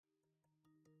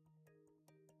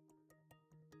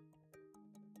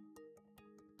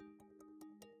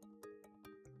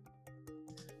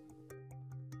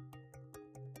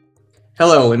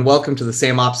Hello, and welcome to the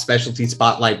SAMOP Specialty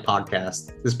Spotlight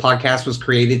podcast. This podcast was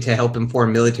created to help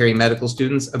inform military medical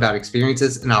students about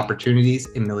experiences and opportunities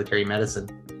in military medicine.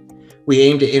 We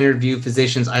aim to interview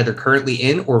physicians either currently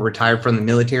in or retired from the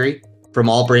military, from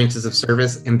all branches of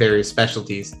service and various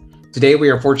specialties. Today, we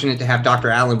are fortunate to have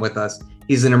Dr. Allen with us.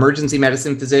 He's an emergency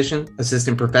medicine physician,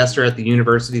 assistant professor at the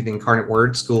University of the Incarnate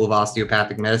Word School of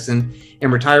Osteopathic Medicine,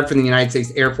 and retired from the United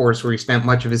States Air Force, where he spent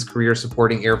much of his career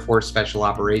supporting Air Force special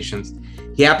operations.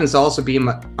 He happens to also be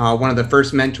one of the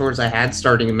first mentors I had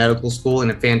starting in medical school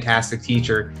and a fantastic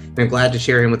teacher, and I'm glad to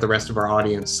share him with the rest of our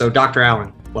audience. So, Dr.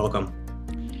 Allen, welcome.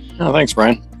 Oh, thanks,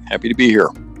 Brian. Happy to be here.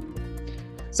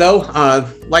 So,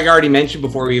 like I already mentioned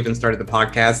before we even started the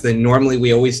podcast, then normally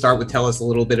we always start with tell us a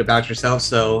little bit about yourself.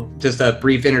 So just a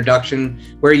brief introduction.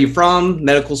 Where are you from?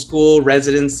 Medical school,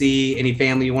 residency, any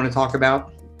family you want to talk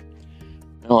about?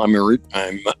 Well,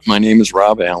 my name is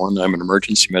Rob Allen. I'm an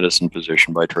emergency medicine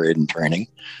physician by trade and training.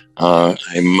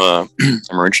 I'm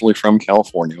originally from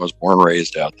California. I was born and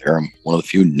raised out there. I'm one of the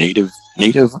few natives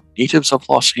of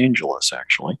Los Angeles,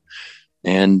 actually.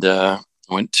 And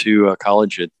went to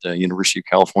college at University of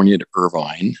California at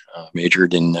Irvine,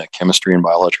 majored in chemistry and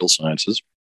biological sciences,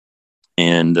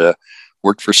 and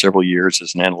worked for several years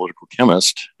as an analytical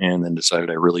chemist, and then decided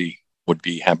I really would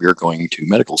be happier going to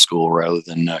medical school rather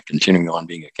than continuing on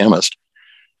being a chemist.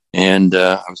 And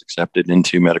I was accepted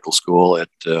into medical school at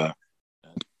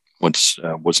what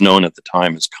was known at the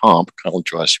time as COMP,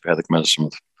 College of Osteopathic Medicine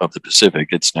of the Pacific.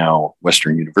 It's now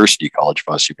Western University College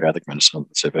of Osteopathic Medicine of the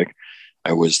Pacific.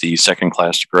 I was the second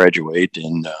class to graduate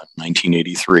in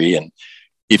 1983. And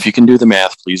if you can do the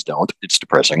math, please don't. It's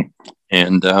depressing.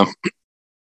 And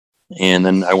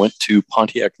then I went to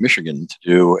Pontiac, Michigan to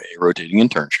do a rotating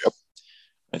internship.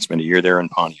 I spent a year there in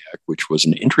Pontiac, which was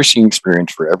an interesting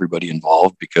experience for everybody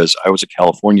involved because I was a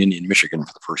Californian in Michigan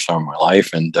for the first time in my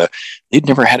life. And they'd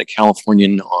never had a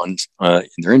Californian in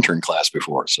their intern class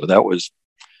before. So that was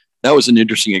an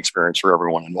interesting experience for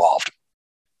everyone involved.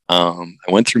 I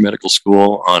went through medical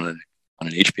school on an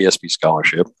HPSP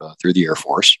scholarship through the Air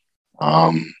Force.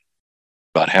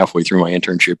 About halfway through my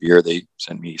internship year, they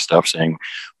sent me stuff saying,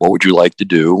 what would you like to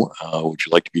do? Would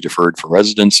you like to be deferred for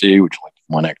residency? Would you like to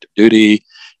come on active duty?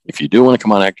 If you do want to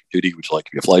come on active duty, would you like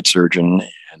to be a flight surgeon?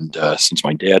 And since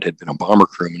my dad had been a bomber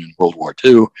crewman in World War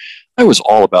II, I was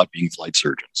all about being a flight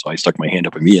surgeon. So I stuck my hand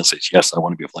up immediately and said, yes, I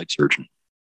want to be a flight surgeon.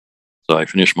 So I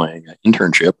finished my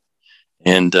internship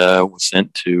and was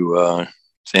sent to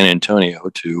San Antonio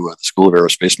to the School of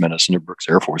Aerospace Medicine at Brooks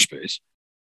Air Force Base,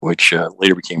 which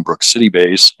later became Brooks City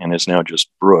Base and is now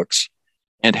just Brooks,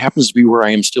 and happens to be where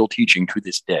I am still teaching to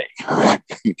this day,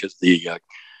 because the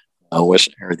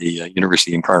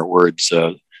University of Incarnate Word's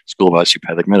School of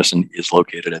Osteopathic Medicine is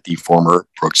located at the former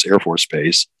Brooks Air Force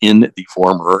Base and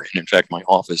in fact, my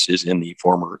office is in the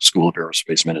former School of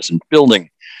Aerospace Medicine building.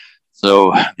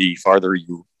 So the farther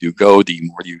you go, the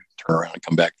more you turn around and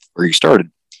come back where you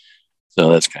started.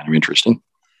 So that's kind of interesting.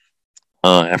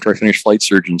 After I finished flight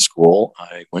surgeon school,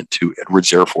 I went to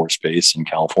Edwards Air Force Base in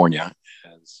California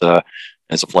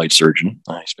as a flight surgeon.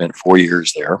 I spent 4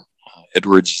 years there.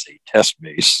 Edwards is a test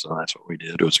base, so that's what we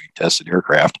did. We tested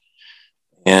aircraft.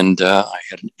 And I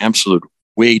had an absolute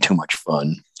way too much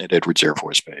fun at Edwards Air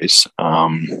Force Base.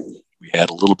 We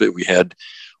had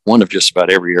one of just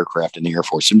about every aircraft in the Air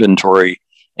Force inventory,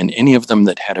 and any of them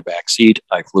that had a back seat,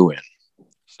 I flew in.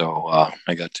 So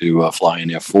I got to fly in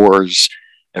F-4s,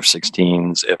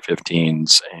 F-16s,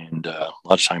 F-15s, and a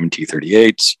lot of time in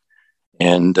T-38s.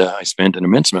 And I spent an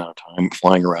immense amount of time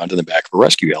flying around in the back of a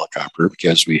rescue helicopter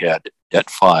because we had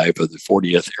Det 5 of the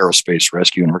 40th Aerospace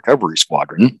Rescue and Recovery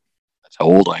Squadron. That's how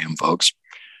old I am, folks.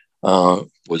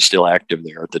 Was still active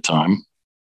there at the time.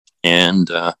 And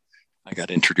I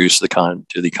got introduced to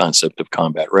the concept of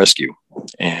combat rescue.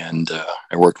 And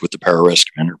I worked with the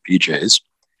pararescuemen, or PJs.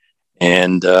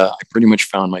 And I pretty much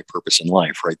found my purpose in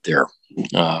life right there.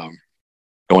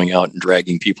 Going out and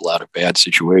dragging people out of bad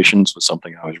situations was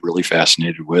something I was really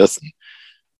fascinated with, and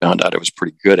found out I was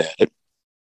pretty good at it.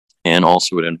 And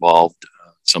also it involved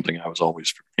something I was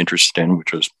always interested in,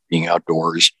 which was being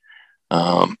outdoors.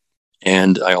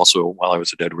 And I also, while I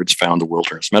was at Edwards, found the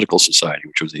Wilderness Medical Society,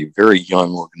 which was a very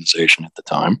young organization at the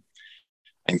time.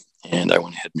 And I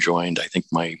went ahead and joined. I think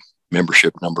my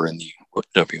membership number in the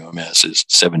WMS is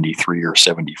 73 or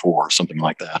 74, something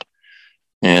like that.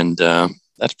 And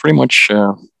that's pretty much,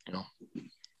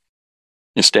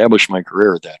 established my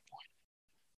career at that point.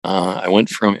 I went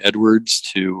from Edwards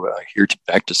to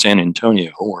back to San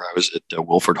Antonio, where I was at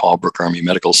Wilford Hallbrook Army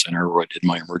Medical Center, where I did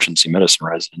my emergency medicine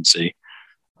residency.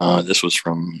 This was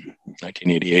from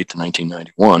 1988 to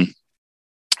 1991.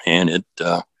 And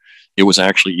it was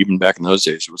actually, even back in those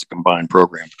days, it was a combined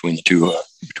program between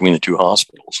the two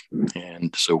hospitals.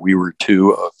 And so we were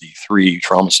two of the three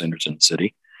trauma centers in the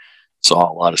city.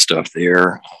 Saw a lot of stuff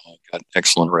there. Got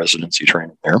excellent residency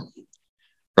training there.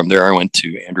 From there, I went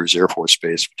to Andrews Air Force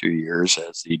Base for 2 years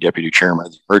as the deputy chairman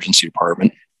of the emergency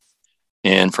department.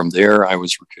 And from there, I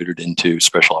was recruited into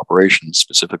special operations,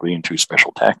 specifically into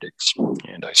special tactics.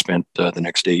 And I spent the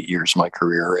next 8 years of my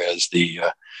career as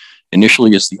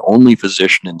initially as the only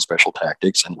physician in special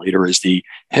tactics, and later as the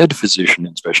head physician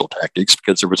in special tactics,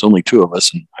 because there was only two of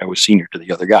us and I was senior to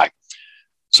the other guy.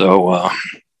 So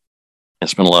I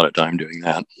spent a lot of time doing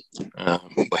that. By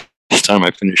the time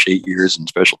I finished 8 years in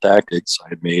special tactics, I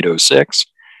had made 06,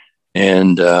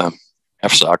 and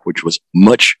FSOC, which was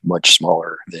much, much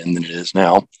smaller then than it is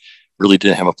now, really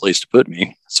didn't have a place to put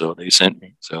me. So they sent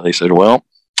me. So they said, well,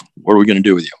 what are we going to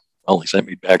do with you? Well, they sent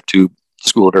me back to the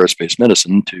School of Aerospace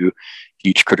Medicine to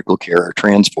teach critical care,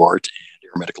 transport, and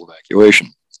air medical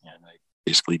evacuation. And I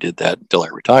basically did that until I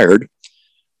retired.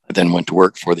 I then went to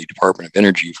work for the Department of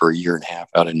Energy for a year and a half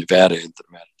out in Nevada at the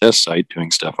Nevada test site,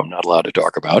 doing stuff I'm not allowed to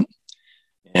talk about.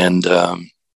 And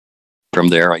from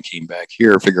there, I came back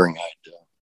here figuring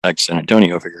back to San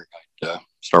Antonio, figuring I'd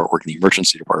start working in the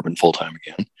emergency department full time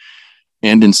again.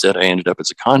 And instead, I ended up as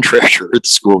a contractor at the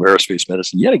School of Aerospace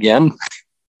Medicine yet again.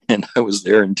 And I was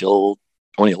there until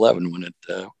 2011 when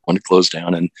it closed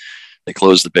down, and they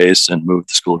closed the base and moved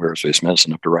the School of Aerospace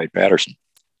Medicine up to Wright-Patterson.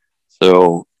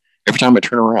 So every time I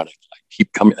turn around,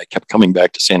 I kept coming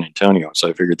back to San Antonio. So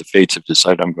I figured the fates have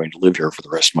decided I'm going to live here for the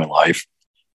rest of my life.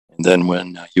 And then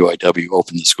when UIW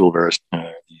opened the School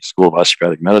of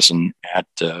Osteopathic Medicine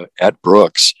at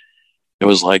Brooks, it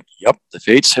was like, yep, the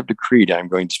fates have decreed I'm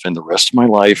going to spend the rest of my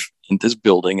life in this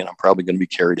building, and I'm probably going to be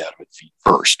carried out of it feet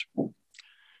first.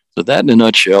 So that, in a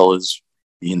nutshell, is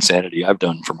the insanity I've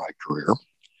done for my career.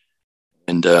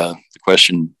 And the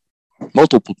question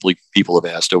multiple people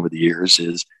have asked over the years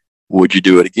is, would you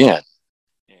do it again?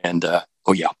 And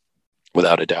oh yeah,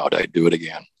 without a doubt, I'd do it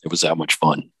again. It was that much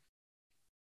fun.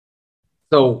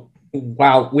 So,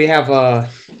 wow, we have a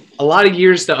lot of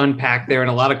years to unpack there and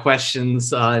a lot of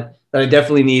questions that I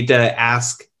definitely need to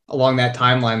ask along that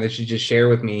timeline that you just shared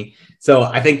with me. So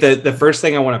I think the first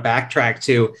thing I want to backtrack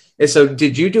to is, so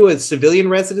did you do a civilian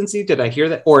residency? Did I hear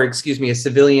that? Or excuse me, a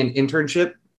civilian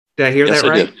internship? Did I hear that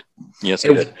right? Did. Yes,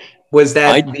 I did. Was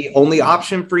that the only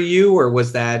option for you, or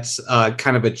was that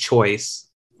kind of a choice?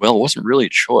 Well, it wasn't really a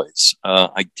choice.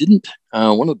 I didn't.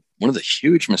 One of the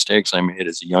huge mistakes I made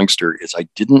as a youngster is I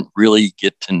didn't really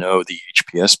get to know the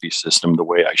HPSP system the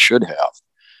way I should have.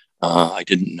 I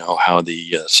didn't know how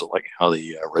the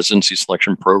residency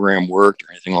selection program worked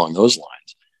or anything along those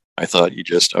lines. I thought you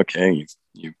just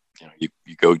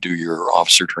you go do your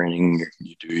officer training,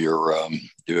 you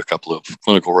do a couple of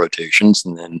clinical rotations,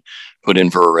 and then put in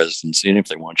for a residency. And if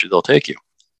they want you, they'll take you.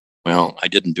 Well, I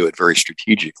didn't do it very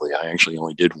strategically. I actually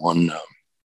only did one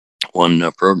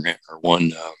program or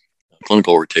one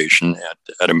clinical rotation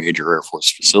at a major Air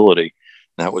Force facility.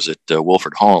 That was at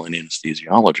Wilford Hall in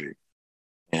anesthesiology.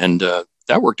 And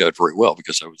that worked out very well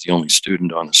because I was the only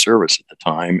student on the service at the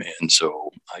time. And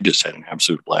so I just had an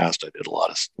absolute blast. I did a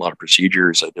lot of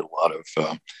procedures. I did a lot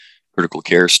of critical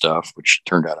care stuff, which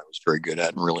turned out I was very good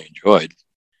at and really enjoyed.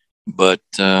 But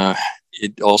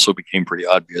it also became pretty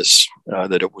obvious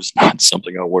that it was not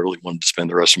something I really wanted to spend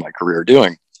the rest of my career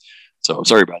doing. So I'm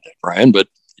sorry about that, Brian, but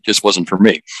it just wasn't for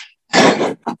me.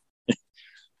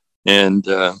 And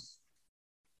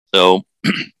so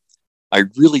I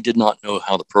really did not know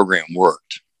how the program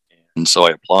worked. And so I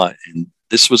applied. And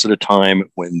this was at a time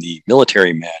when the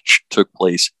military match took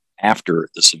place after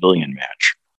the civilian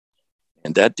match.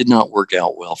 And that did not work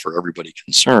out well for everybody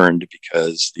concerned,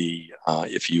 because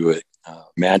if you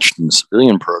matched in the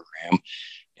civilian program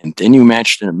and then you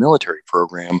matched in a military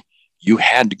program, you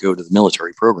had to go to the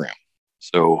military program.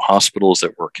 So hospitals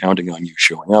that were counting on you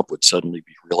showing up would suddenly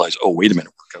realize, oh, wait a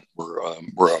minute,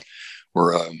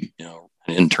 we're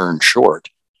an intern short.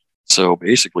 So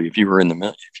basically, if you were an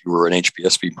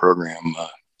HPSP program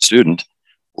student,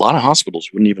 a lot of hospitals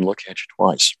wouldn't even look at you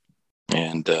twice.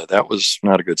 And that was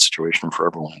not a good situation for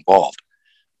everyone involved.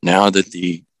 Now that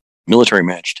the military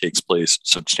match takes place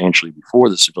substantially before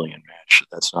the civilian match,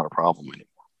 that's not a problem anymore.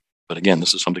 But again,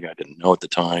 this is something I didn't know at the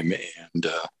time.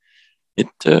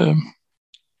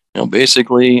 And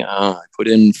basically, I put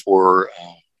in for,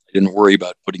 I didn't worry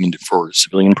about putting in for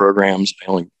civilian programs. I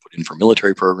only put in for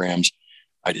military programs.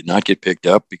 I did not get picked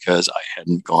up because I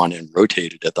hadn't gone and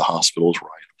rotated at the hospitals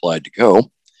where I had applied to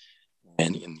go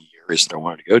and in the areas that I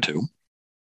wanted to go to.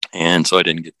 And so I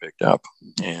didn't get picked up.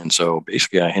 And so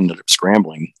basically I ended up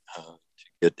scrambling to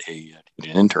get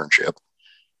an internship.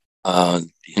 The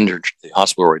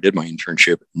hospital where I did my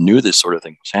internship knew this sort of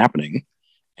thing was happening,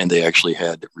 and they actually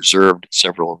had reserved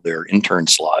several of their intern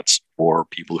slots for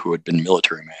people who had been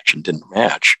military match and didn't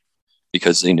match,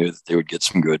 because they knew that they would get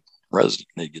some good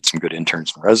they'd get some good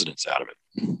interns and residents out of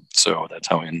it. So that's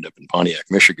how I ended up in Pontiac,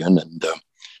 Michigan, and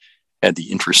had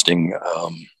the interesting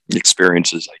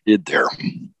experiences I did there.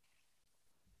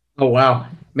 Oh, wow,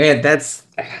 man,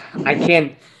 I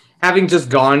can't, having just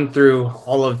gone through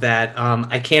all of that,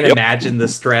 I can't Yep. imagine the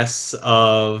stress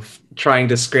of trying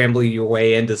to scramble your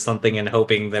way into something and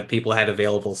hoping that people had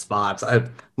available spots.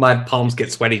 My palms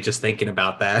get sweaty just thinking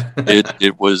about that.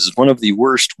 It was one of the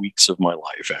worst weeks of my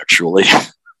life, actually.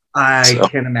 I So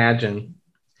can imagine.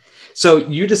 So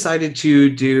you decided to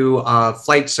do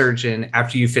flight surgeon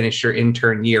after you finished your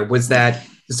intern year. Was that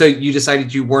so? You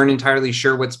decided you weren't entirely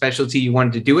sure what specialty you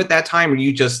wanted to do at that time, or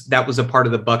you just that was a part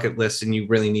of the bucket list and you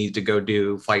really needed to go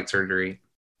do flight surgery?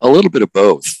 a little bit of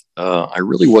both. I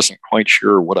really wasn't quite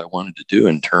sure what I wanted to do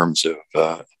in terms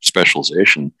of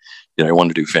specialization. Did I want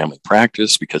to do family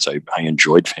practice because I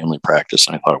enjoyed family practice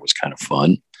and I thought it was kind of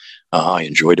fun. I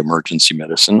enjoyed emergency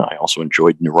medicine. I also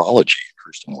enjoyed neurology,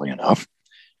 interestingly enough.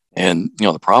 And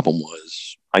the problem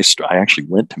was I actually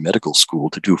went to medical school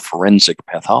to do forensic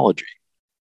pathology.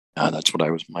 That's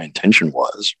what my intention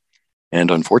was. And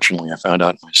unfortunately, I found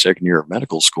out in my second year of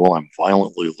medical school, I'm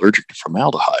violently allergic to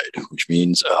formaldehyde, which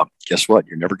means, guess what?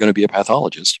 You're never going to be a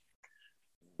pathologist.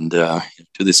 And to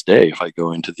this day, if I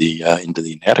go into the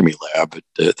anatomy lab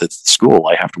at the school,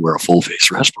 I have to wear a full face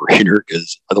respirator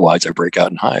because otherwise I break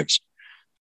out in hives.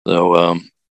 So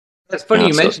That's funny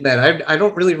you mentioned that. I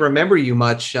don't really remember you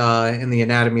much in the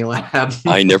anatomy lab.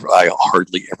 I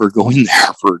hardly ever go in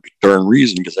there for a darn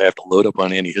reason because I have to load up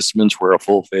on antihistamines, wear a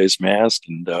full face mask,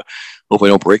 and hope I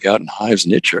don't break out in hives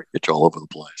and itch all over the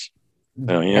place.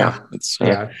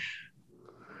 Yeah.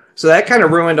 So that kind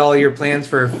of ruined all your plans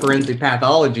for forensic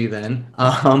pathology then.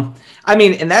 I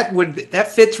mean, and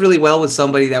that fits really well with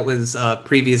somebody that was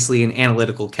previously an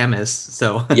analytical chemist.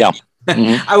 So yeah,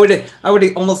 mm-hmm. I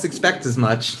would almost expect as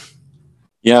much.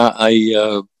 Yeah,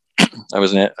 I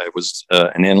was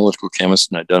an analytical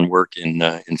chemist, and I'd done work in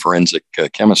forensic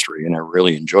chemistry, and I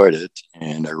really enjoyed it.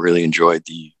 And I really enjoyed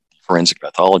the forensic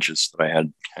pathologists that I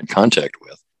had contact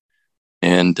with.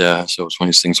 And so it's one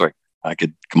of these things where I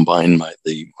could combine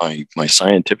my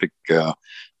scientific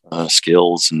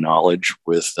skills and knowledge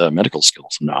with medical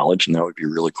skills and knowledge, and that would be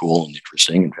really cool and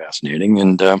interesting and fascinating.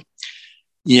 And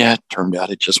it turned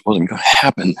out it just wasn't going to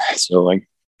happen. So I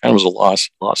kind of was a loss.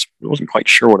 I wasn't quite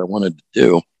sure what I wanted to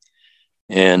do.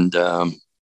 And so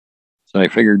I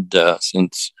figured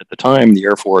since at the time the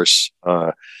Air Force,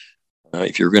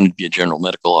 if you're going to be a general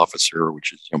medical officer,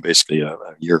 which is basically a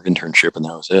year of internship and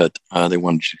that was it, they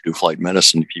wanted you to do flight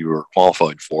medicine if you were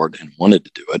qualified for it and wanted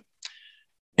to do it.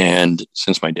 And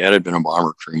since my dad had been a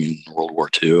bomber crewman in World War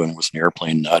II and was an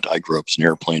airplane nut, I grew up as an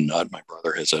airplane nut. My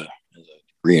brother has a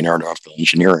degree in aeronautical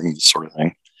engineering, this sort of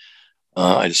thing.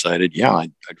 I decided,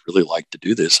 I'd really like to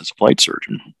do this as a flight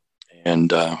surgeon.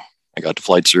 And I got to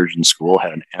flight surgeon school,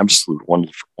 had an absolute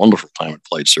wonderful time at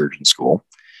flight surgeon school,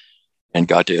 and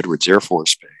got to Edwards Air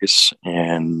Force Base.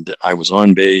 And I was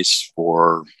on base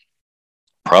for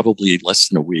probably less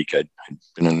than a week. I'd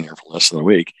been in there for less than a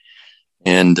week.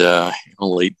 And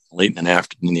late in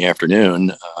the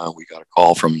afternoon, we got a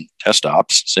call from test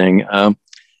ops saying,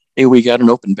 hey, we got an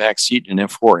open back seat in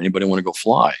F4. Anybody want to go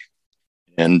fly?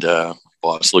 And my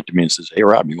boss looked at me and says, hey,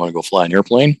 Rob, you want to go fly an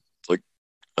airplane? It's like,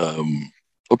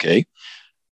 okay.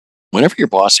 Whenever your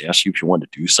boss asks you if you want to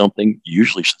do something, you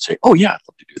usually should say, oh, yeah, I'd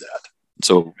love to do that.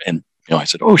 So, I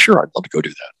said, oh, sure, I'd love to go do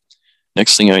that.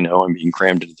 Next thing I know, I'm being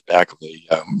crammed into the back of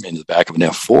an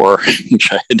F4,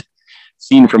 which I had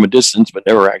seen from a distance, but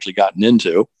never actually gotten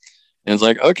into. And it's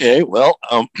like, okay, well,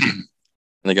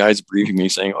 and the guy's briefing me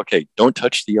saying, okay, don't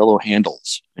touch the yellow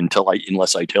handles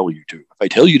unless I tell you to. If I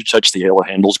tell you to touch the yellow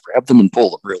handles, grab them and pull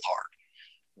them real hard.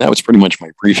 That was pretty much my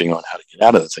briefing on how to get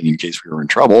out of the thing in case we were in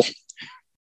trouble.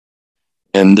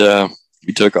 And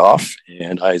we took off,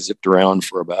 and I zipped around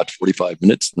for about 45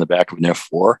 minutes in the back of an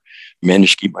F4,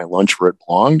 managed to keep my lunch where it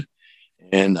belonged.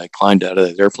 And I climbed out of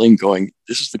that airplane going,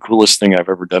 this is the coolest thing I've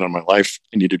ever done in my life.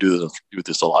 I need to do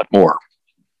this a lot more.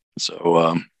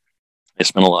 So I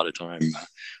spent a lot of time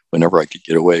whenever I could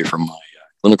get away from my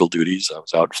clinical duties. I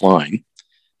was out flying.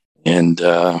 And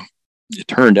it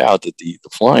turned out that the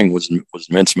flying was an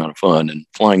immense amount of fun. And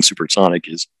flying supersonic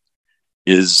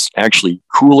is actually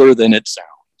cooler than it sounds.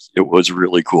 It was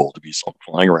really cool to be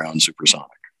flying around supersonic.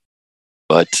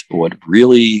 But what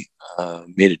really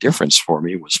made a difference for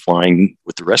me was flying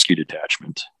with the rescue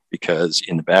detachment, because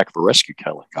in the back of a rescue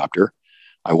helicopter,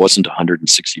 I wasn't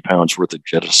 160 pounds worth of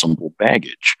jettisonable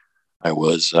baggage. I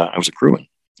was a crewman.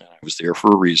 And I was there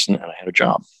for a reason, and I had a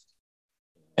job.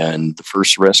 And the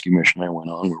first rescue mission I went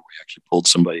on, where we actually pulled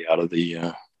somebody out of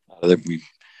the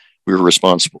we were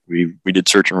responsible. We did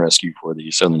search and rescue for the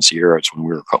Southern Sierras when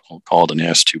we were called and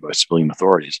asked to by civilian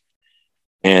authorities.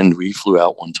 And we flew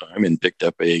out one time and picked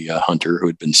up a hunter who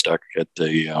had been stuck at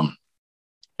an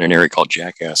area called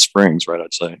Jackass Springs, right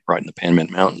in the Panamint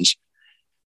Mountains.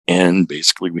 And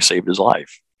basically, we saved his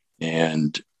life.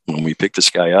 And when we picked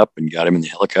this guy up and got him in the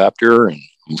helicopter, and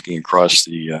I'm looking across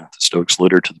the Stokes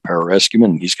litter to the pararescueman,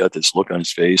 and he's got this look on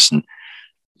his face, and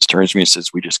he turns to me and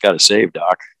says, "We just got to save,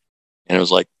 Doc." And it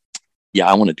was like, yeah,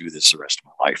 I want to do this the rest of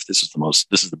my life. This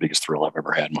is the biggest thrill I've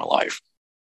ever had in my life.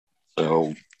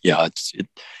 So yeah,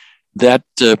 that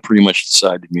pretty much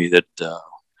decided me that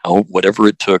whatever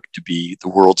it took to be the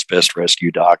world's best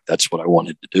rescue doc, that's what I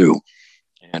wanted to do.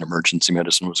 And emergency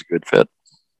medicine was a good fit.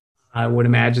 I would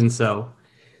imagine so.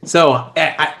 So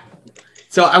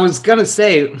I was going to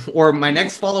say, or my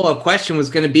next follow-up question was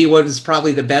going to be, what was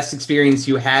probably the best experience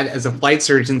you had as a flight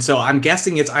surgeon? So I'm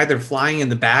guessing it's either flying in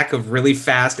the back of really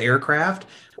fast aircraft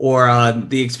or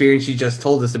the experience you just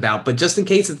told us about. But just in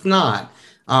case it's not,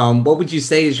 what would you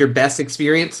say is your best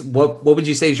experience? What would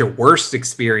you say is your worst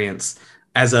experience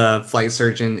as a flight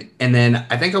surgeon? And then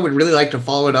I think I would really like to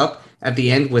follow it up at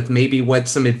the end with maybe what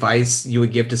some advice you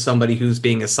would give to somebody who's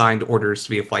being assigned orders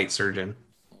to be a flight surgeon.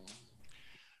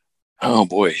 Oh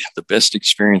boy, the best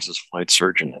experience as a flight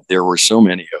surgeon. There were so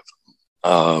many of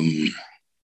them.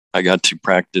 I got to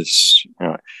practice.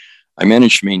 I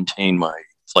managed to maintain my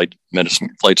flight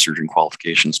surgeon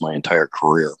qualifications my entire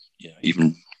career. Yeah,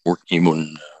 even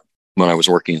when I was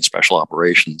working in special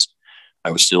operations, I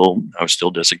was still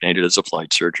designated as a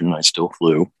flight surgeon. I still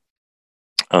flew.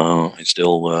 I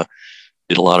still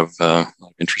did a lot of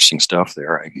interesting stuff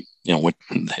there.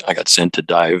 I got sent to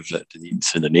dive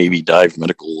to the Navy Dive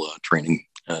Medical Training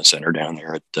Center down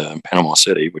there at Panama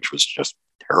City, which was just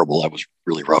terrible. That was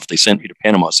really rough. They sent me to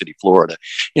Panama City, Florida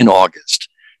in August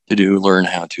to learn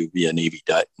how to be a Navy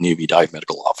dive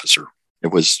medical officer. It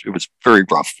was very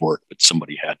rough work, but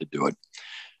somebody had to do it.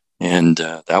 And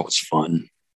that was fun.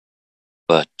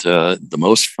 But the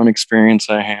most fun experience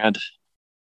I had,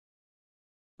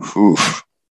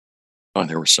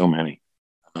 there were so many.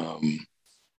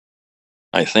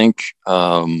 I think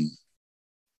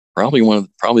probably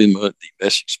the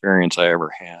best experience I ever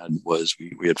had was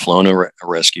we had flown a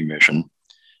rescue mission,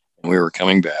 and we were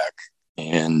coming back,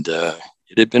 and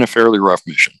it had been a fairly rough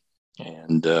mission,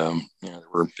 and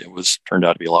it turned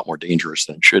out to be a lot more dangerous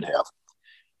than it should have.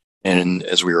 And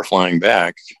as we were flying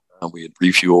back, we had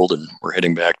refueled and we're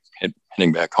heading back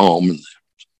home, and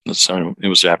the sun, it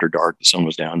was after dark, the sun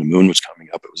was down, the moon was coming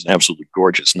up. It was an absolutely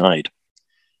gorgeous night.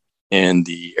 And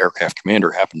the aircraft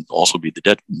commander happened to also be the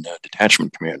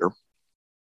detachment commander.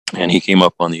 And he came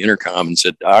up on the intercom and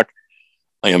said, "Doc,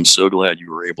 I am so glad you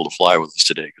were able to fly with us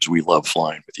today because we love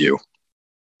flying with you."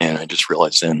 And I just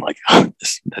realized then, like,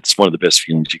 that's one of the best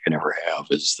feelings you can ever have,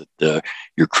 is that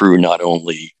your crew not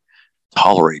only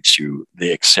tolerates you,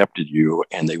 they accepted you,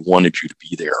 and they wanted you to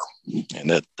be there.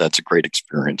 And that's a great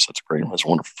experience. That's a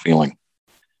wonderful feeling.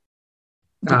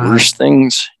 The worst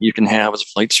things you can have as a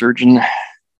flight surgeon: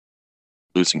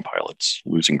 losing pilots,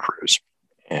 losing crews.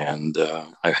 And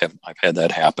I've had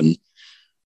that happen.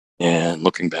 And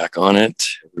looking back on it,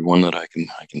 everyone that I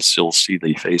can still see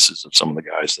the faces of some of the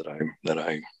guys that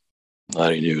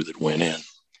I knew that went in.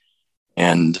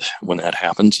 And when that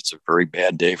happens, it's a very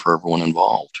bad day for everyone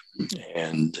involved.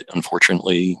 And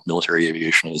unfortunately, military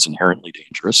aviation is inherently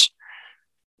dangerous.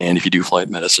 And if you do flight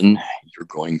medicine,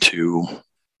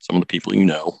 some of the people you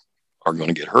know are going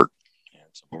to get hurt, and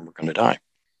some of them are going to die.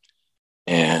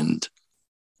 And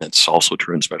that's also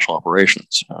true in special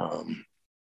operations. Some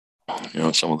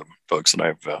of the folks that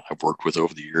I've worked with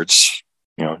over the years,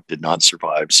 did not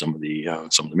survive some of the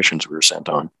missions we were sent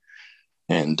on,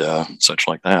 and such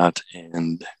like that.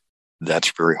 And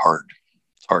that's very hard.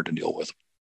 It's hard to deal with.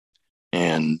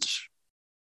 And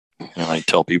I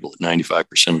tell people that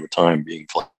 95% of the time, being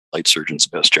flight surgeon is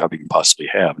the best job you can possibly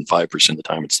have, and 5% of the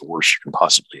time, it's the worst you can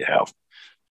possibly have.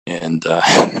 And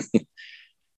that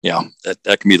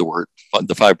can be the word.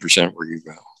 The 5% where you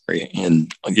go.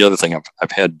 And the other thing,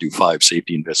 I've had to do 5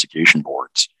 safety investigation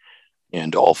boards,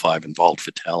 and all 5 involved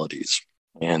fatalities.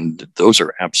 And those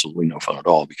are absolutely no fun at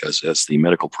all, because as the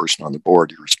medical person on the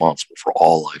board, you're responsible for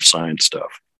all life science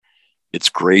stuff. It's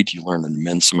great. You learn an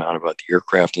immense amount about the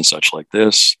aircraft and such like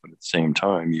this, but at the same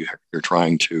time, you're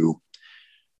trying to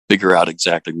figure out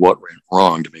exactly what went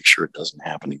wrong to make sure it doesn't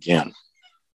happen again.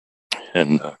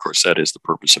 And of course, that is the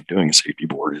purpose of doing a safety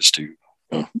board, is to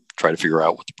try to figure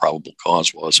out what the probable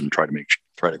cause was and try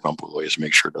to come up with ways to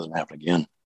make sure it doesn't happen again.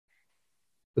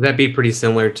 Would that be pretty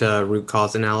similar to root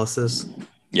cause analysis?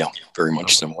 Yeah, very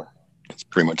much similar. It's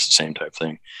pretty much the same type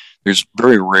thing. There's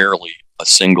very rarely a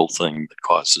single thing that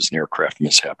causes an aircraft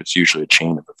mishap. It's usually a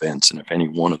chain of events. And if any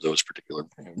one of those particular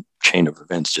chain of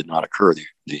events did not occur, the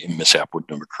mishap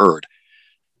wouldn't have occurred.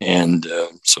 And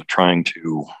so trying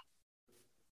to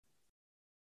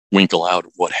winkle out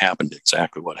what happened,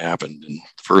 exactly what happened. And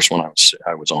the first one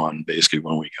I was on, basically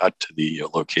when we got to the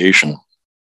location,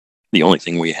 the only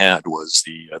thing we had was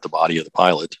the body of the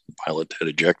pilot. The pilot had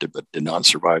ejected but did not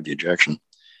survive the ejection.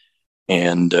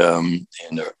 And a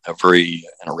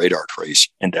radar trace,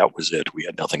 and that was it. We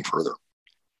had nothing further,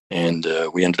 and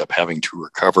we ended up having to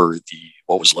recover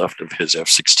what was left of his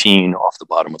F-16 off the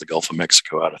bottom of the Gulf of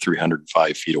Mexico out of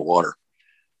 305 feet of water,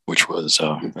 which was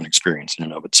an experience in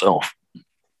and of itself.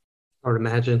 I would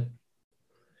imagine.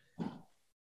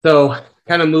 So,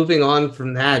 kind of moving on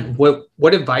from that,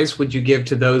 what advice would you give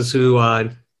to those who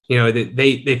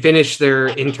they finished their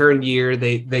intern year,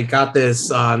 they got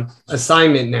this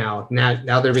assignment now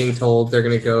they're being told they're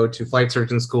going to go to flight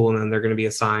surgeon school, and then they're going to be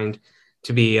assigned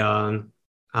to be a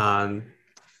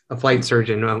flight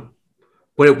surgeon.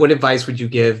 What advice would you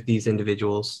give these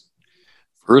individuals?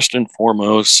 First and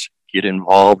foremost, get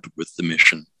involved with the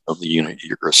mission of the unit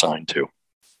you're assigned to.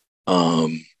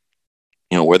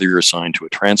 Whether you're assigned to a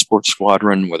transport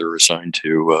squadron, whether you're assigned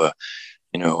to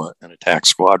an attack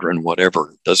squadron,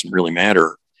 whatever, it doesn't really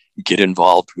matter. Get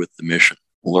involved with the mission,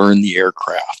 learn the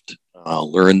aircraft,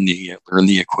 learn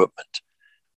the equipment,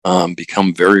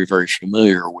 become very, very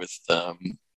familiar with the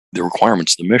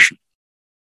requirements of the mission.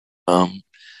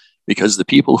 Because the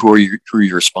people who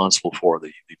you're responsible for,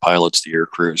 the pilots, the air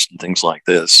crews, and things like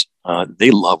this,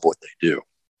 they love what they do.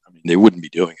 I mean, they wouldn't be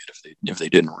doing it if they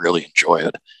didn't really enjoy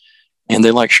it, and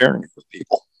they like sharing it with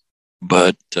people.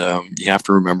 But you have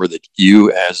to remember that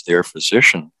you, as their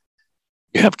physician,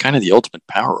 you have kind of the ultimate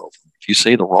power over them. If you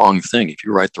say the wrong thing, if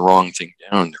you write the wrong thing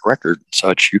down in the record and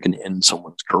such, you can end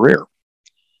someone's career.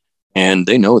 And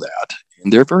they know that.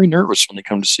 And they're very nervous when they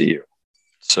come to see you.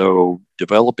 So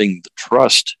developing the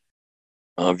trust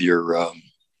of your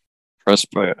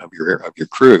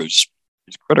crews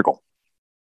is critical.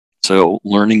 So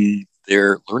learning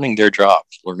their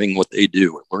jobs, learning what they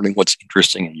do, and learning what's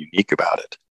interesting and unique about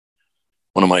it.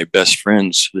 One of my best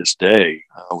friends to this day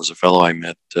was a fellow I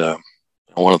met.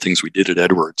 One of the things we did at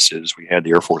Edwards is we had the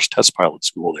Air Force Test Pilot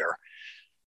School there,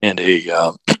 and we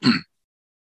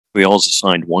always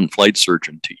assigned one flight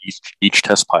surgeon to each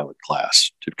test pilot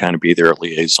class to kind of be their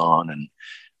liaison, and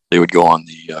they would go on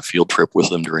the field trip with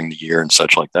them during the year and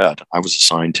such like that. I was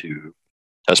assigned to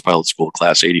Test Pilot School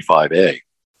Class 85A,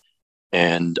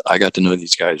 and I got to know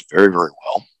these guys very, very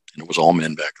well, and it was all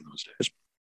men back in those days.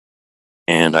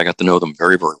 And I got to know them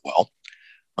very, very well.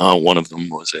 One of them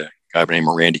was a guy named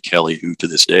Randy Kelly, who to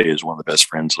this day is one of the best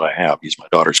friends that I have. He's my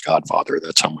daughter's godfather.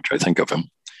 That's how much I think of him.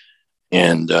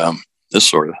 And this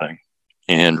sort of thing.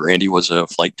 And Randy was a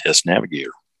flight test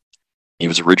navigator. He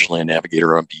was originally a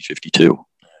navigator on B-52,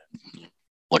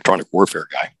 electronic warfare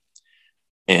guy.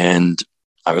 And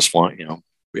I was flying,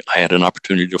 I had an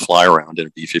opportunity to fly around in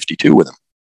a B-52 with him.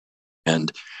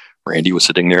 And Randy was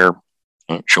sitting there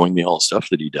showing me all the stuff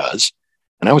that he does.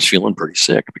 And I was feeling pretty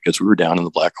sick because we were down in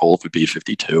the black hole of a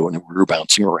B-52 and we were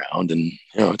bouncing around, and,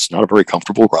 it's not a very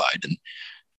comfortable ride. And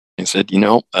I said,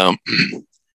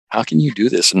 how can you do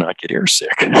this and not get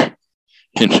airsick?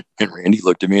 And Randy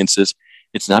looked at me and says,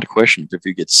 it's not a question of if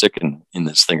you get sick in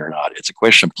this thing or not. It's a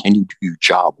question of, can you do your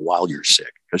job while you're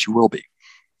sick? Because you will be.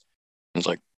 I was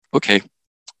like, okay,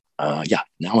 yeah,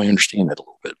 now I understand that a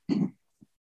little bit.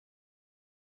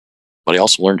 But I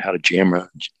also learned how to jam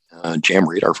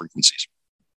radar frequencies.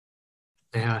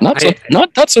 Yeah,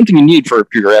 not something you need for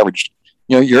your average.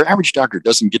 Your average doctor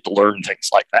doesn't get to learn things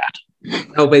like that.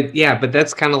 No, but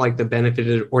that's kind of like the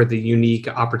benefit or the unique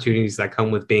opportunities that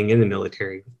come with being in the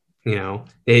military. Getting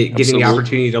the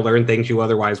opportunity to learn things you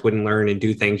otherwise wouldn't learn and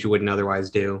do things you wouldn't otherwise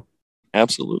do.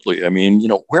 Absolutely. I mean,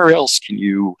 where else can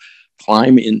you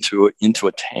climb into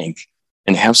a tank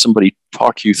and have somebody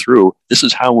talk you through, this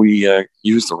is how we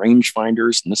use the range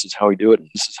finders, and this is how we do it, and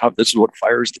this is what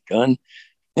fires the gun.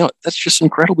 That's just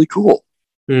incredibly cool.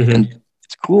 Mm-hmm. And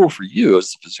it's cool for you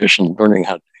as a physician learning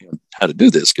how to do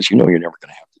this, because you're never going to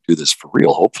have to do this for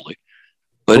real, hopefully.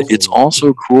 But it's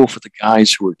also cool for the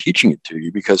guys who are teaching it to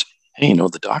you, because, hey,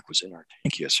 the doc was in our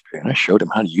tank yesterday and I showed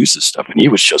him how to use this stuff, and he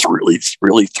was just really,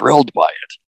 really thrilled by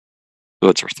it. So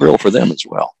it's a thrill for them as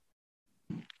well.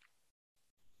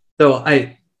 So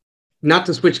not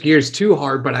to switch gears too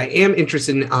hard, but I am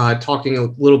interested in talking a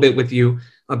little bit with you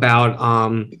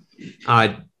about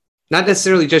not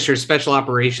necessarily just your special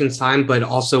operations time, but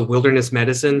also wilderness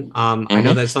medicine. I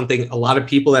know that's something a lot of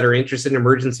people that are interested in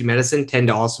emergency medicine tend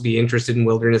to also be interested in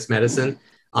wilderness medicine.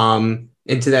 And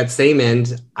to that same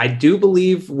end, I do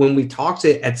believe when we talked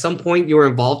at some point, you were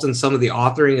involved in some of the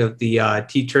authoring of the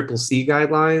TCCC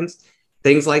guidelines,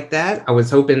 things like that. I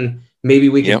was hoping maybe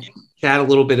we could chat a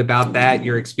little bit about that,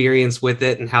 your experience with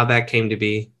it, and how that came to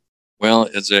be. Well,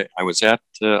 I was at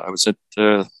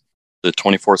the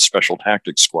 24th Special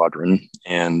Tactics Squadron,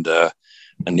 and a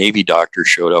Navy doctor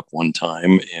showed up one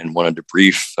time and wanted to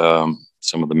brief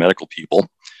some of the medical people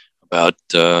about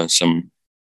some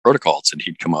protocols that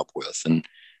he'd come up with. And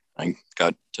I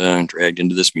got dragged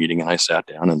into this meeting, and I sat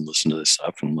down and listened to this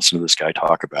stuff and listened to this guy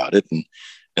talk about it. And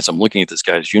as I'm looking at this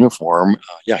guy's uniform,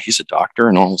 he's a doctor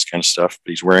and all this kind of stuff, but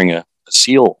he's wearing a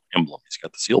SEAL emblem. He's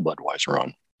got the SEAL Budweiser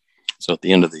on. So at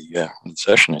the end of the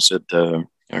session, I said,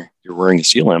 you're wearing a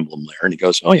SEAL emblem there. And he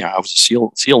goes, oh yeah, I was a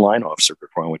SEAL line officer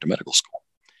before I went to medical school.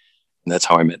 And that's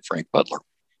how I met Frank Butler.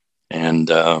 And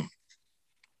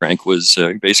Frank was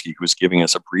basically, he was giving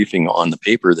us a briefing on the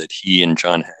paper that he and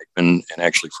John Hagman, and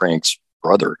actually Frank's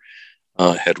brother,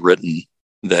 had written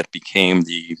that became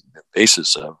the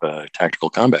basis of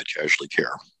tactical combat casualty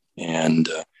care. And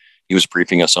he was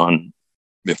briefing us on,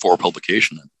 before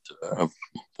publication, of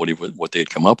what they had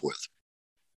come up with.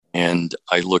 And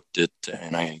I looked at,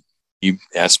 and he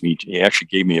actually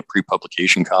gave me a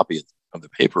pre-publication copy of the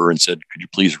paper and said, could you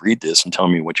please read this and tell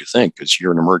me what you think? Because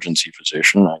you're an emergency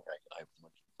physician. I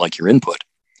like your input.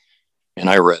 And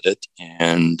I read it,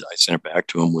 and I sent it back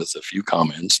to him with a few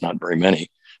comments, not very many,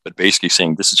 but basically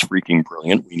saying, this is freaking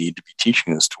brilliant. We need to be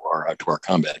teaching this to our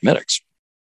combat medics.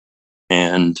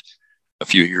 And a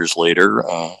few years later,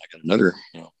 I got another,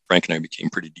 Frank and I became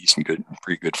pretty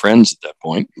good friends at that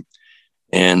point.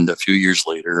 And a few years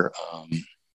later,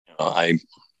 I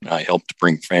helped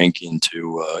bring Frank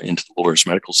into the Wilderness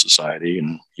Medical Society,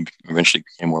 and he eventually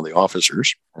became one of the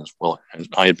officers, as well as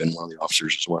I had been one of the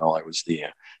officers as well. I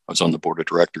was on the board of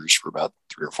directors for about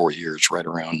 3 or 4 years, right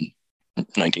around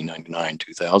 1999,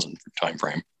 2000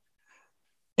 timeframe.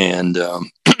 And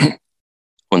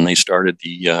when they started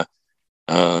the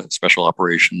Special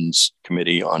Operations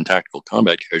Committee on Tactical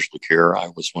Combat Casualty Care, I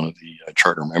was one of the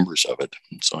charter members of it.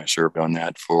 And so I served on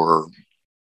that for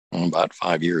about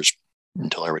 5 years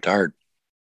until I retired.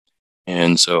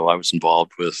 And so I was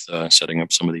involved with setting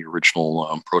up some of the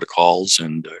original protocols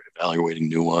and evaluating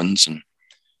new ones. And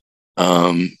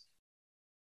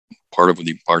part of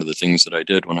the things that I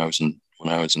did when I was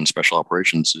in special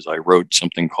operations is I wrote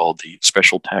something called the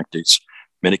Special Tactics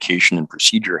Medication and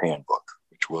Procedure Handbook,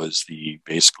 which was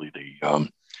basically the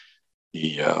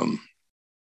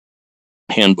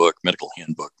handbook, medical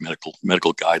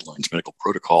guidelines, medical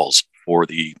protocols for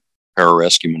the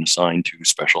pararescuemen assigned to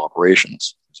special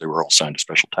operations. They were all assigned to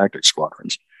special tactics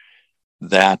squadrons.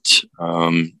 That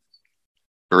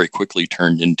very quickly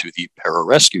turned into the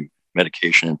pararescue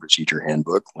medication and procedure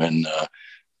handbook when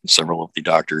several of the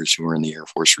doctors who were in the Air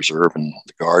Force Reserve and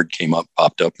the Guard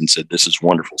popped up and said, this is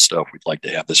wonderful stuff. We'd like to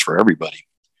have this for everybody.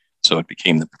 So it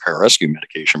became the pararescue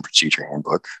medication procedure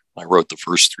handbook. I wrote the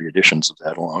first 3 editions of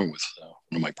that along with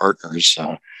one of my partners,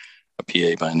 a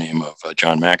PA by the name of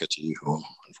John McAtee, who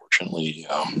unfortunately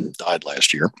died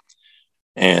last year.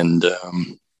 And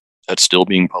that's still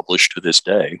being published to this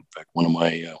day. In fact, one of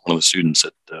the students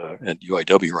at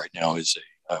UIW right now is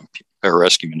a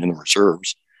pararescueman in the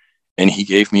reserves, and he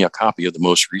gave me a copy of the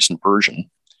most recent version,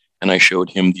 and I showed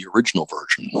him the original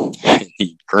version.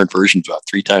 The current version is about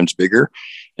 3 times bigger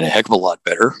and a heck of a lot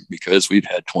better because we've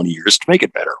had 20 years to make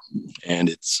it better, and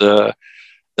that's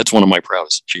one of my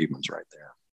proudest achievements right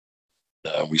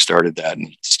there. We started that, and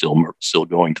it's still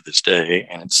going to this day,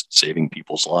 and it's saving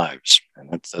people's lives,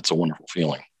 and that's a wonderful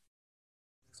feeling.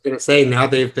 I was going to say, now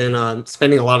they've been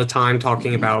spending a lot of time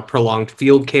talking about prolonged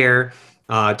field care,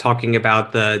 talking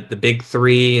about the big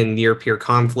 3 and near-peer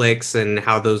conflicts and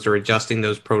how those are adjusting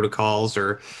those protocols,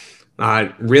 or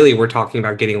really we're talking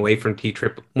about getting away from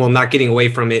TCCC. Well, not getting away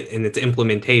from it in its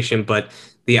implementation, but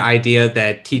the idea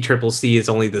that TCCC is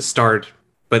only the start,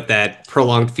 but that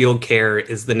prolonged field care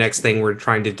is the next thing we're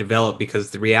trying to develop,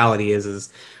 because the reality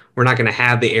is we're not going to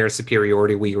have the air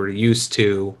superiority we were used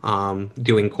to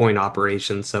doing COIN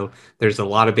operations. So there's a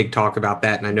lot of big talk about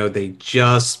that. And I know they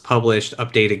just published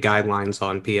updated guidelines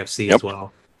on PFC as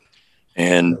well.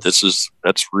 And that's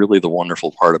really the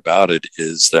wonderful part about it,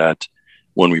 is that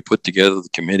when we put together the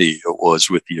committee, it was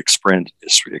with the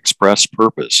express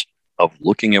purpose of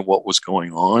looking at what was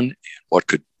going on and what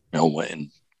could,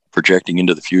 and projecting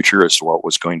into the future as to what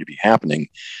was going to be happening,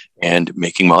 and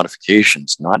making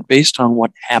modifications, not based on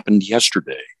what happened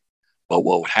yesterday, about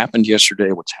what happened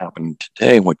yesterday, what's happening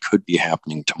today, and what could be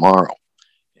happening tomorrow.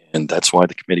 And that's why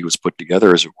the committee was put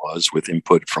together as it was, with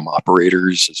input from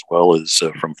operators as well as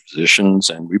from physicians.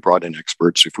 And we brought in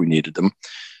experts if we needed them,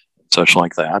 such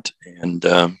like that. And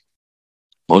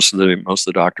most of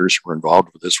the doctors who were involved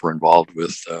with this were involved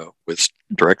with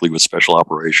directly with special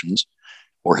operations,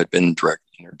 or had been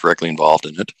directly involved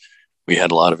in it. We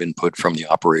had a lot of input from the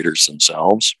operators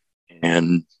themselves,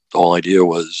 and the whole idea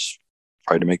was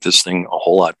try to make this thing a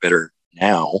whole lot better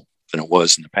now than it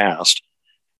was in the past,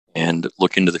 and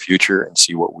look into the future and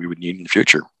see what we would need in the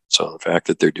future. So the fact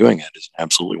that they're doing it is an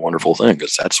absolutely wonderful thing,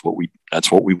 because that's what we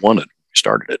wanted when we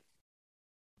started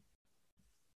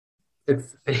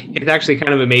it. It's actually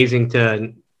kind of amazing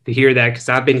to hear that, because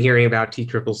I've been hearing about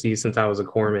TCCC since I was a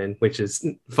corpsman, which is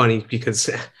funny because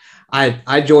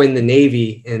I joined the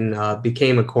Navy and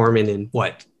became a corpsman in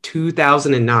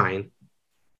 2009.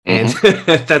 And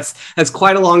that's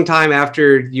quite a long time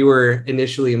after you were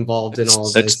initially involved in all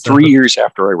of this. That's 3 years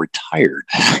after I retired.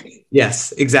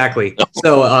 Yes, exactly.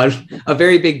 So a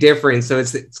very big difference. So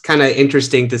it's kind of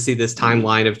interesting to see this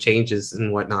timeline of changes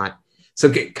and whatnot.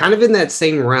 So kind of in that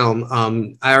same realm,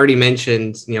 I already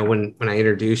mentioned, when I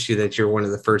introduced you, that you're one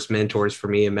of the first mentors for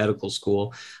me in medical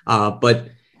school. But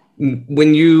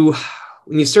when you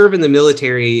serve in the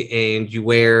military and you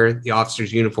wear the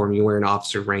officer's uniform, you wear an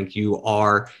officer rank, you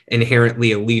are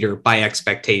inherently a leader by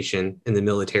expectation in the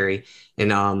military.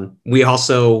 And we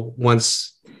also,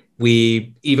 once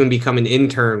we even become an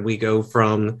intern, we go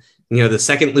from, the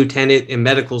second lieutenant in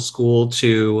medical school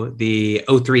to the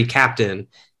 03 captain.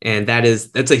 And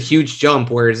that's a huge jump.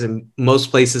 Whereas in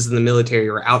most places in the military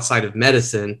or outside of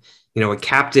medicine, a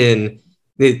captain,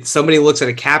 somebody looks at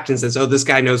a captain and says, "Oh, this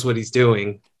guy knows what he's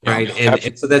doing." Right.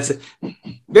 And so that's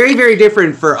very, very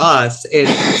different for us. And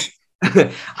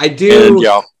I do.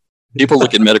 And, people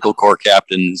look at medical corps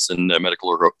captains and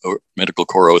medical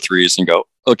corps 03s and go,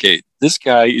 okay, this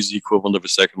guy is the equivalent of a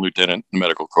second lieutenant in the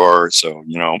medical corps. So,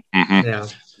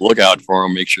 look out for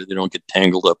them. Make sure they don't get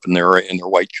tangled up in their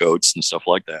white coats and stuff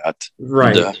like that.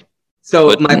 Right.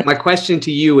 And, my question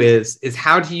to you is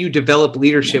how do you develop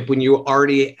leadership when you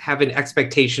already have an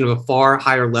expectation of a far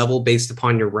higher level based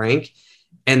upon your rank?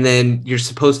 And then you're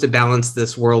supposed to balance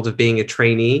this world of being a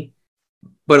trainee,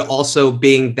 but also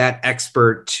being that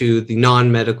expert to the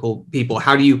non-medical people.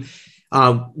 How do you,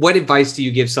 what advice do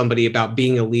you give somebody about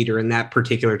being a leader in that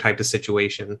particular type of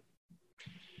situation?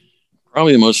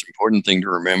 Probably the most important thing to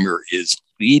remember is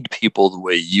lead people the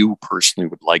way you personally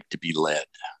would like to be led.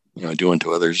 Do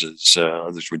unto others as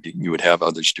you would have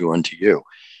others do unto you.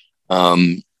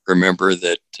 Remember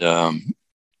that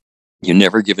you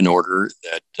never give an order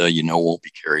that won't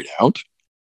be carried out.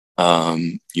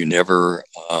 You never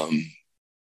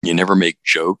make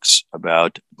jokes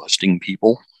about busting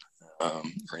people or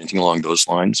anything along those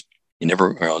lines. You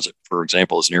never, for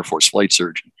example, as an Air Force flight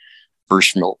surgeon,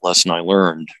 first lesson I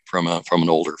learned from a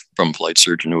flight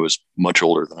surgeon who was much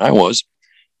older than I was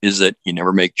is that you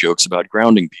never make jokes about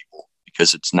grounding people,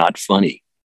 because it's not funny,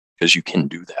 because you can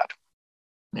do that.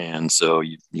 And so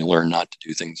you learn not to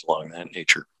do things along that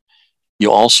nature.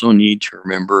 You also need to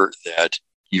remember that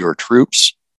your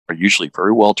troops are usually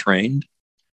very well trained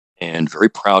and very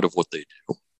proud of what they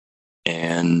do.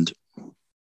 And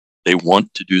they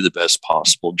want to do the best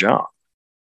possible job.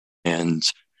 And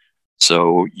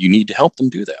so you need to help them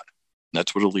do that. And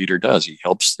that's what a leader does. He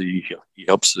helps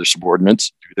their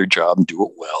subordinates do their job and do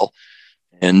it well,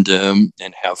 and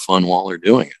have fun while they're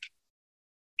doing it.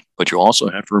 But you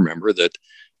also have to remember that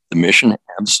the mission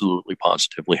absolutely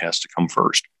positively has to come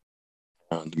first.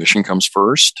 The mission comes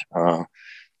first, your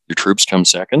troops come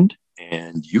second,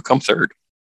 and you come third.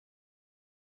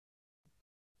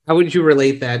 How would you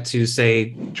relate that to,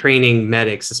 say, training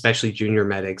medics, especially junior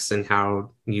medics, and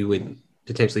how you would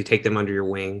potentially take them under your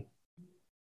wing?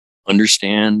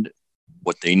 Understand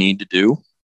what they need to do,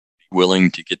 be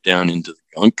willing to get down into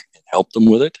the gunk and help them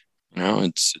with it.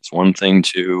 It's one thing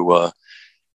to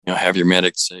have your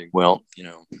medics say, well,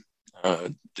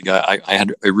 the guy, I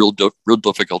had a real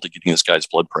difficulty getting this guy's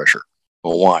blood pressure.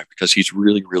 Well, why? Because he's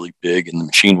really, really big and the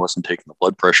machine wasn't taking the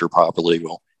blood pressure properly.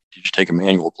 Well, did you take a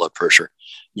manual blood pressure?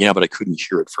 Yeah, but I couldn't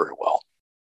hear it very well.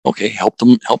 Okay, help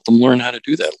them learn how to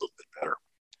do that a little bit better.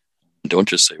 Don't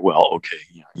just say, well, okay,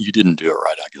 you didn't do it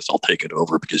right. I guess I'll take it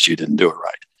over because you didn't do it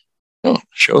right. No,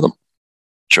 show them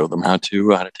how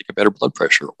to take a better blood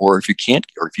pressure. Or if you can't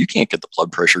get the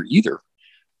blood pressure either,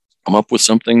 come up with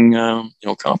something,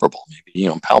 comparable. Maybe,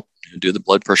 do the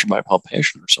blood pressure by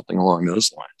palpation or something along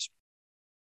those lines.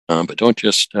 But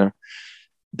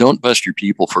don't bust your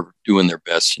people for doing their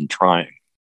best and trying.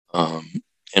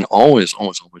 And always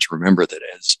remember that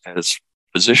as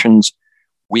physicians,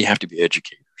 we have to be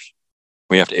educators.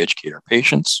 We have to educate our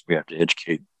patients. We have to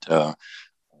educate our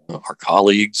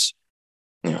colleagues,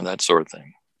 that sort of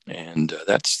thing. And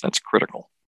that's critical.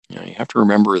 You have to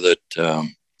remember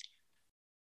that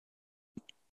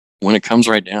when it comes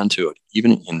right down to it,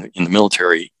 even in the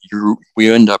military,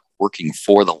 we end up working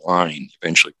for the line,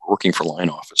 eventually working for line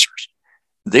officers.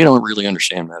 They don't really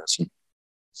understand medicine.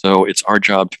 So it's our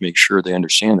job to make sure they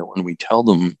understand that when we tell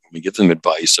them, when we give them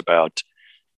advice about,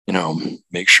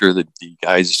 make sure that the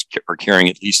guys are carrying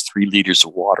at least 3 liters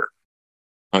of water.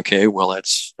 Okay, well,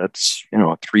 that's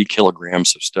 3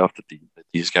 kilograms of stuff that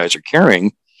these guys are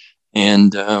carrying.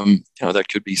 And, that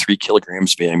could be 3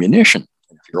 kilograms of ammunition.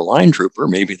 And if you're a line trooper,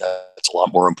 maybe that's a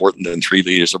lot more important than 3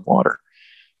 liters of water.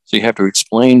 So you have to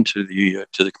explain to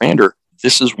the commander,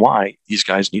 this is why these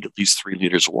guys need at least 3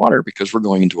 liters of water, because we're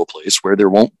going into a place where there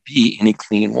won't be any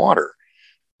clean water.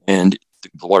 And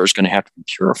the water is going to have to be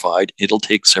purified. It'll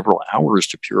take several hours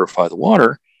to purify the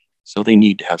water. So they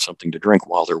need to have something to drink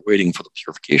while they're waiting for the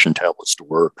purification tablets to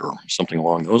work or something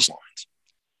along those lines.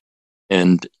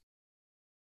 And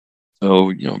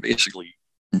so, basically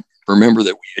remember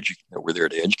that we're there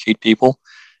to educate people.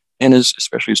 And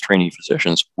especially as trainee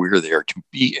physicians, we're there to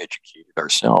be educated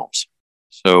ourselves.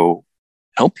 So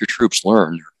help your troops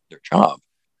learn their job,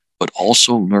 but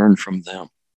also learn from them.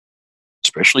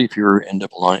 Especially if you end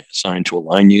up assigned to a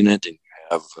line unit and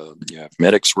you have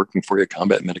medics working for you,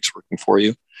 combat medics working for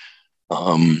you.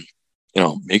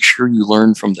 Make sure you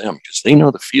learn from them because they know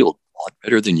the field a lot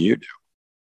better than you do.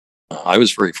 I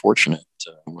was very fortunate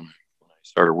when I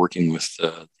started working with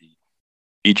the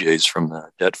PJs from the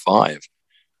Det 5.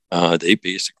 They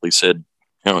basically said,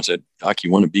 Doc,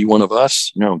 you want to be one of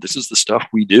us? This is the stuff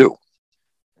we do.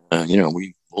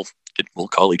 We'll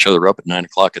call each other up at 9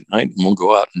 o'clock at night, and we'll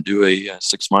go out and do a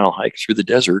 6-mile hike through the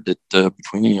desert at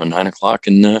between 9 o'clock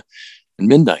and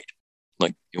midnight.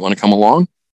 Like, you want to come along?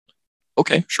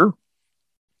 Okay, sure.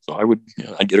 So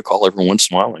I'd get a call every once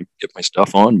in a while. I'd get my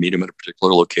stuff on, meet him at a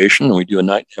particular location, and we do a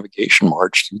night navigation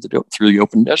march through the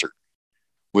open desert,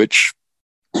 which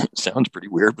sounds pretty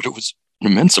weird, but it was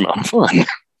an immense amount of fun,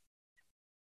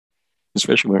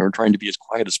 especially when we're trying to be as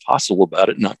quiet as possible about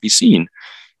it and not be seen.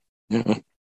 I'm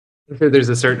sure there's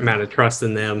a certain amount of trust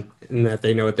in them and that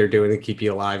they know what they're doing to keep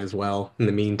you alive as well in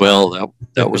the meantime. Well,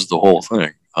 that was the whole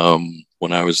thing.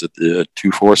 When I was at the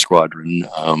 2-4 Squadron,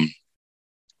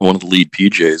 one of the lead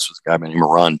PJs was a guy by the name of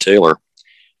Ron Taylor.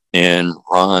 And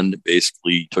Ron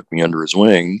basically took me under his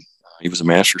wing. He was a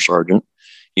master sergeant.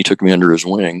 He took me under his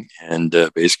wing and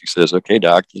basically says, okay,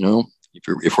 Doc,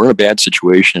 if we're in a bad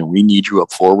situation and we need you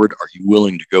up forward, are you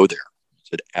willing to go there? I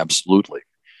said, absolutely.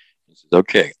 He says,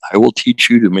 okay, I will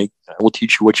teach you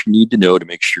what you need to know to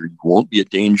make sure you won't be a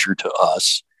danger to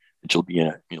us, that you'll be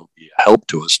a help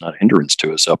to us, not a hindrance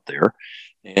to us up there.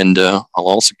 And I'll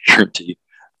also guarantee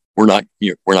we're not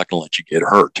going to let you get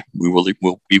hurt. We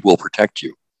will protect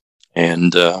you.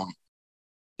 And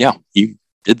he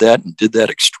did that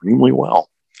extremely well.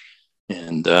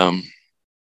 And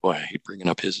boy, I hate bringing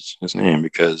up his name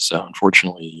because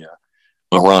unfortunately,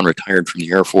 when Ron retired from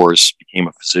the Air Force, became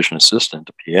a physician assistant,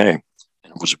 a PA,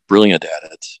 and was brilliant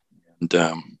at it. And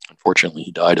unfortunately,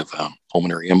 he died of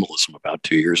pulmonary embolism about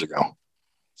 2 years ago.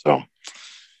 So,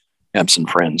 absent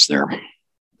friends there.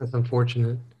 That's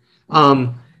unfortunate.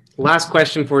 Last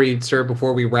question for you, sir,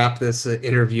 before we wrap this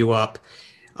interview up.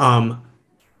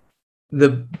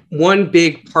 The one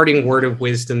big parting word of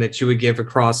wisdom that you would give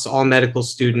across all medical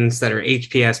students that are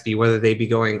HPSB, whether they be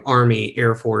going Army,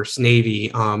 Air Force, Navy,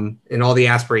 and all the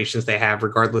aspirations they have,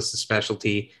 regardless of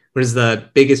specialty, what is the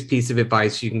biggest piece of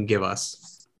advice you can give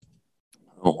us?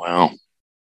 Oh, wow.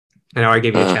 I know I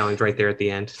gave you a challenge right there at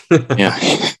the end. Yeah.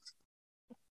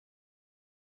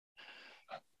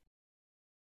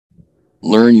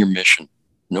 Learn your mission,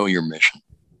 know your mission,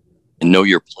 and know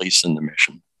your place in the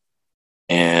mission.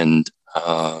 And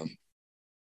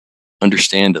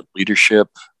understand that leadership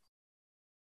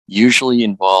usually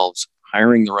involves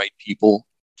hiring the right people,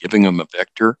 giving them a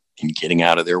vector, and getting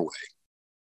out of their way.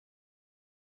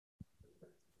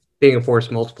 Being a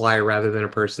force multiplier rather than a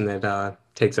person that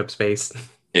takes up space.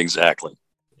 Exactly.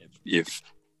 If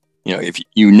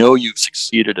you've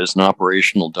succeeded as an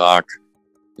operational doc,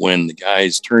 when the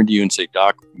guys turn to you and say,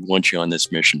 Doc, we want you on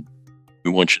this mission.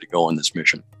 We want you to go on this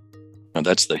mission. Now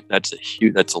that's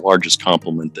the largest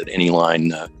compliment that any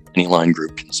line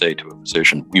group can say to a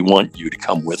physician. We want you to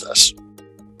come with us.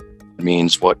 It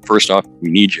means what? First off,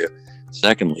 we need you.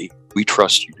 Secondly, we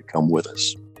trust you to come with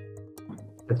us.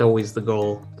 That's always the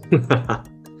goal.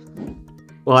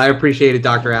 Well, I appreciate it,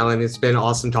 Dr. Allen. It's been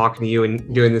awesome talking to you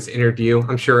and doing this interview.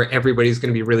 I'm sure everybody's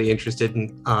going to be really interested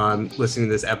in listening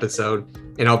to this episode,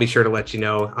 and I'll be sure to let you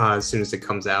know as soon as it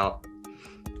comes out.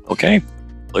 Okay.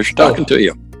 Pleasure talking to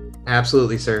you.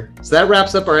 Absolutely, sir. So that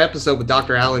wraps up our episode with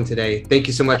Dr. Allen today. Thank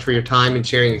you so much for your time and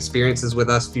sharing experiences with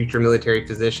us, future military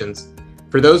physicians.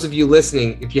 For those of you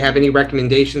listening, if you have any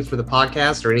recommendations for the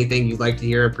podcast or anything you'd like to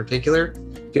hear in particular,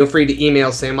 feel free to email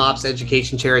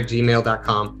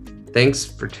samopseducationchair@gmail.com. Thanks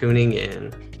for tuning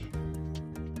in.